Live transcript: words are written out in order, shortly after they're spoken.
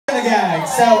the gag.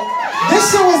 So,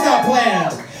 this shit was not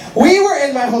planned. We were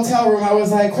in my hotel room. I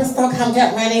was like, Crystal, come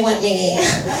get ready with me.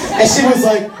 And she was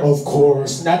like, of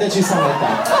course. Not that you sound like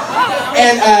that.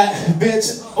 And,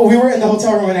 bitch, we were in the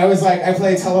hotel room and I was like, I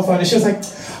played telephone and she was like,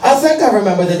 I think I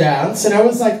remember the dance. And I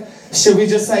was like, should we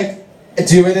just like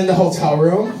do it in the hotel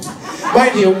room?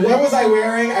 Mind you, what was I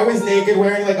wearing? I was naked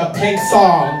wearing like a pink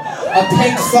thong,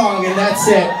 and that's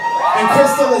it. And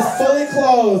Crystal is fully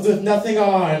clothed with nothing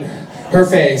on her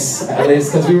face, at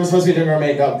least, because we were supposed to be doing our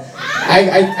makeup.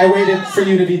 I waited for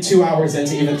you to be 2 hours in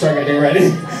to even start getting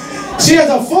ready. She has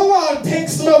a full-on pink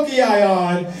smoky eye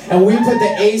on, and we put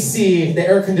the AC, the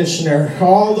air conditioner,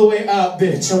 all the way up,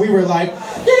 bitch, and we were like,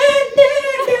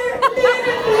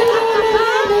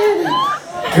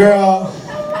 girl,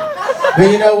 but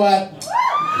you know what?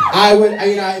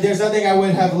 There's nothing I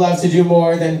would have loved to do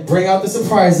more than bring out the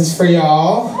surprises for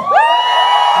y'all.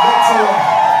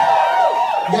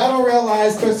 Y'all don't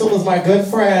realize Crystal was my good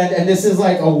friend, and this is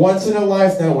like a once in a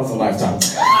lifetime,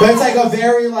 but it's like a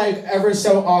very like ever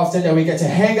so often that we get to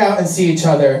hang out and see each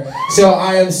other. So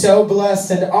I am so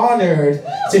blessed and honored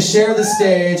to share the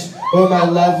stage with my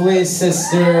lovely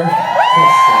sister,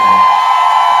 Crystal.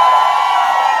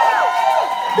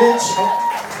 Bitch,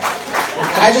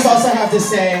 I just also have to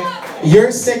say,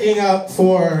 you're sticking up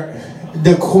for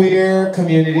the queer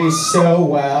community so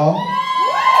well.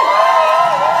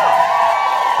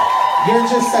 You're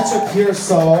just such a pure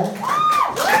soul.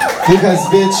 Because,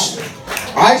 bitch,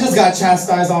 I just got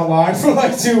chastised online for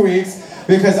like 2 weeks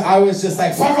because I was just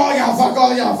like, fuck all y'all, fuck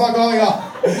all y'all, fuck all y'all.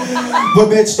 But,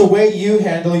 bitch, the way you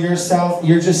handle yourself,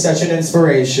 you're just such an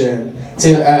inspiration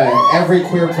to every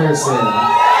queer person.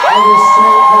 Every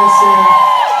straight person.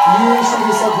 You should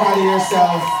be so proud of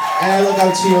yourself, and I look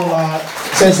up to you a lot.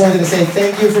 So I just wanted to say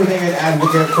thank you for being an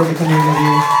advocate for the community,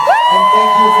 and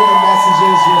thank you for the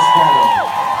messages you're spreading.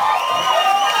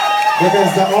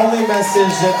 Because the only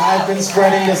message that I've been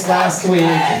spreading this last week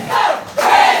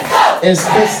is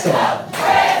Crystal.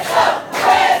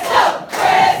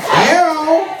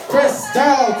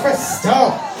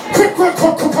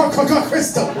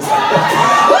 Crystal.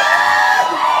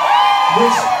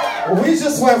 We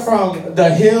just went from the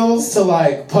hills to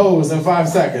like pose in 5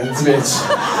 seconds, bitch.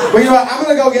 But you know what? I'm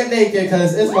gonna go get naked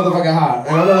because it's motherfucking hot.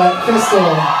 And I'm gonna let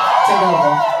Crystal take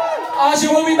over. Archie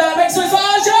will be back next week.